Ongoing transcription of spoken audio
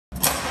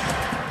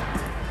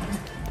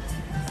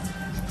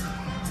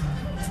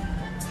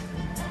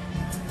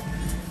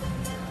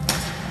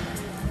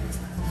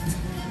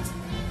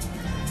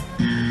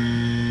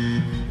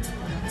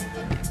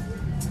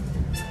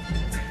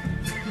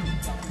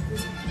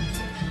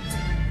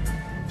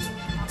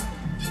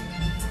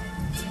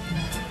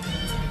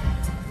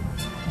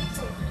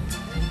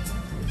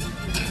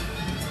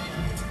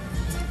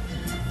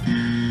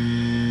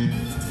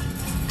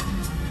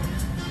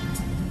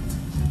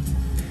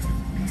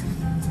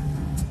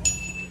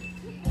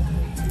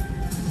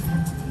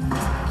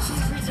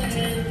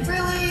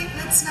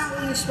That's not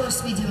what you're supposed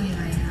to be doing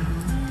right now.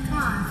 Come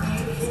on,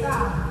 Faith,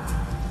 stop.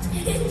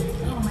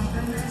 Oh my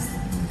goodness.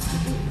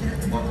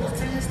 What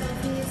kind of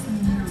stuff is?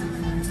 No.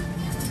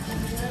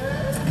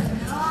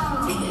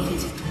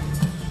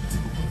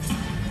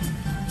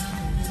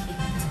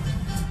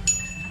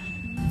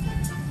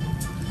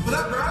 What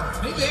up, bro?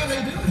 Hey, man, how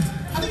you doing?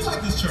 How do you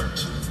like this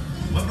church?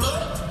 What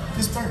blood?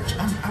 It's Birch.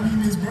 I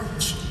mean, it's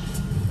Birch.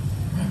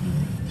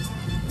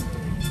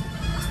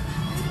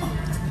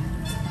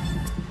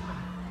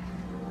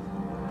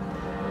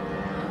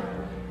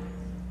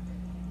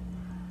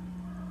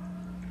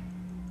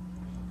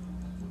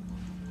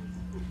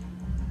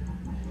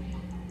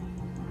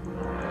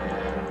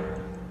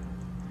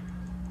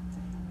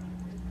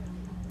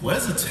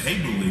 Where's the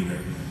table leader?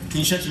 Can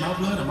you shut your mouth,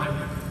 blood? I'm right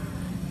here.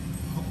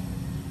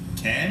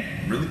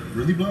 Can? Really?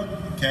 Really, blood?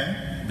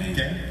 Can? Man.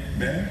 Can?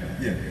 Man?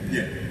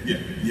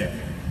 Yeah.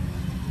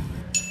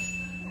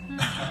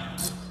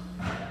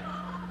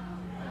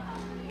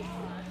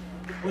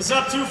 What's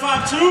up,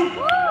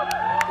 252?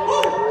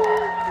 Woo!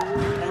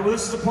 And well,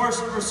 this is a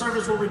portion of our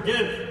service where we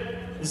give.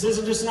 This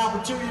isn't just an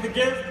opportunity to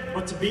give,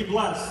 but to be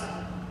blessed.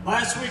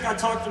 Last week I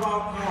talked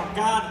about how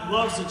God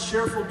loves a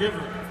cheerful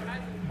giver.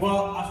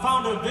 Well, I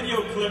found a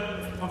video clip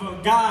of a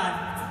guy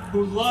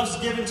who loves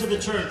giving to the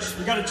church.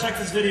 We got to check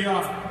this video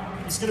out.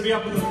 It's going to be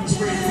up on the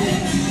screen.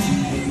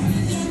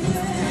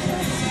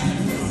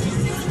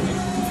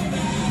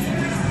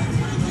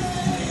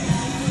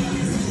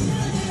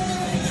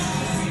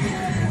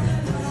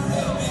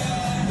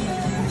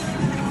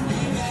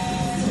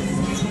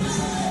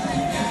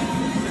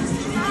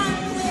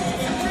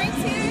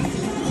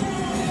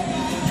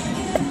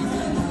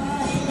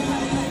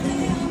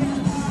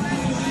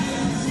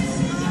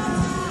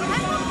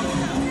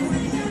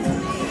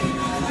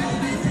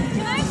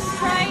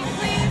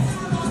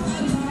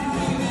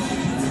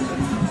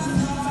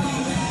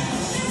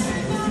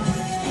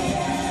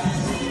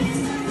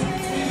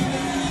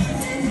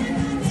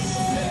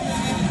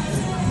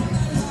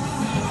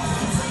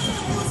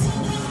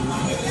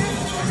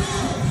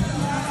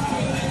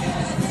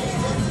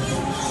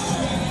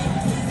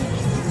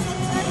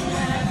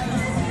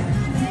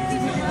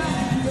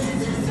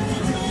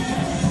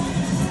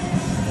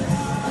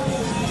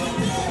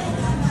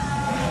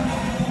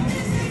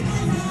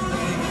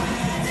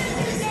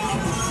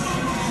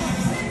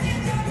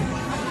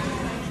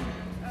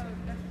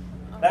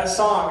 That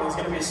song is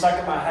going to be stuck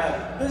in my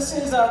head. This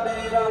is our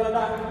day on the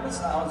night.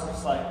 I was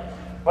just like,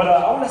 but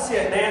I want to see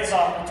a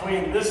dance-off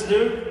between this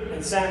dude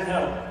and Sam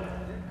Hill.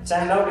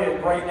 Sam, that would be a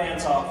great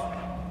dance-off.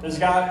 This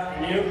guy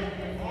and you?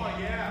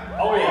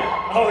 Oh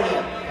yeah.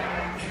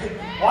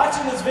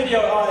 Watching this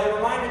video, it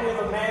reminded me of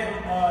a man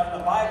in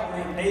the Bible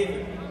named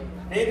David.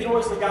 David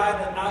was the guy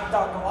that knocked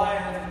out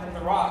Goliath with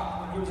the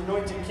rock. He was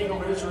anointed king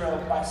over Israel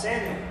by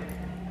Samuel.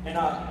 And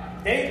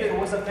David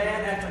was a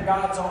man after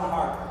God's own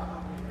heart.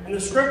 In the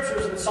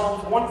scriptures in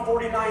Psalms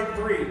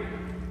 149:3,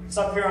 it's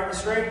up here on the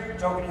screen.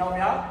 Joe, can you help me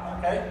out?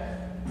 Okay.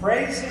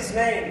 Praise his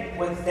name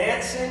with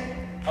dancing,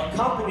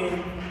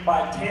 accompanied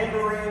by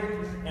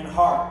tambourine and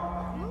harp.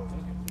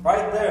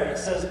 Right there, it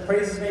says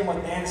praise his name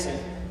with dancing.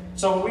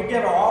 So when we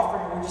give our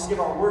offering, we just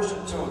give our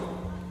worship to him.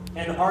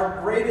 And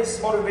our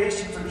greatest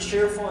motivation for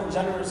cheerful and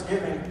generous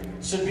giving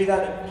should be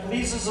that it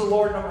pleases the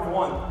Lord, number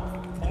one.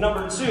 And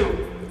number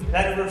two,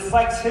 that it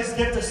reflects his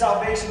gift of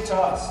salvation to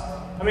us.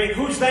 I mean,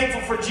 who's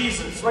thankful for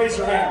Jesus? Raise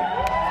your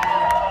hand.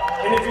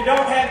 And if you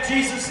don't have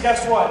Jesus,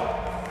 guess what?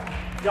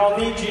 Y'all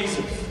need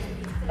Jesus.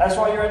 That's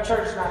why you're at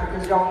church now,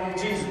 because y'all need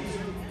Jesus.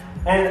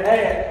 And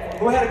hey,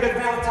 who had a good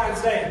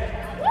Valentine's Day?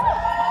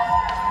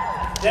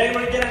 Did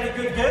anyone get any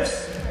good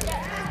gifts?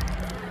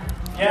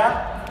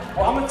 Yeah?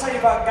 Well, I'm going to tell you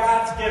about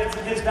God's gift,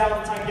 his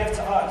Valentine gift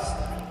to us.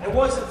 It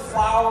wasn't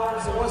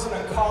flowers, it wasn't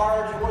a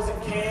card, it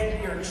wasn't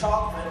candy or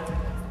chocolate.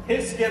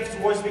 His gift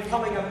was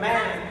becoming a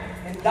man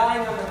and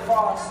dying on the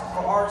cross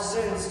for our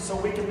sins so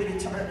we can live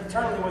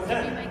eternally with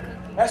him.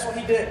 That's what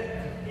he did.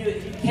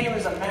 He came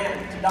as a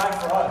man to die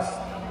for us.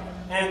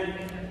 And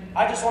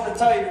I just want to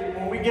tell you,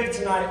 when we give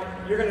tonight,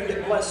 you're going to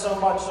get blessed so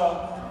much.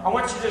 I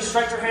want you to just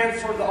stretch your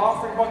hands toward the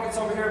offering buckets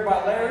over here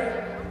by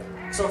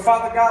Larry. So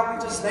Father God,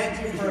 we just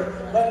thank you for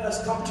letting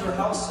us come to your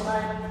house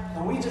tonight.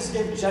 And we just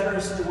give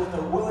generously with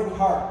a willing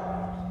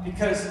heart.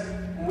 Because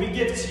when we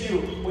give to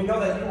you, we know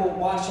that you will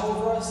watch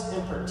over us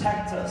and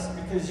protect us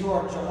because you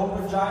are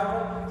Jehovah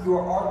Jireh, you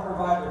are our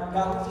provider.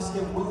 God, we just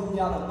give willingly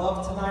out of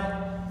love tonight.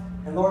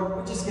 And Lord,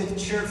 we just give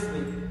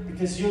cheerfully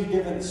because you've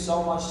given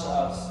so much to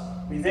us.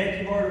 We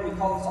thank you, Lord, and we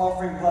call this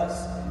offering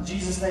blessed. In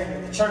Jesus' name,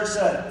 the church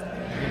said,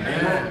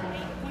 Amen.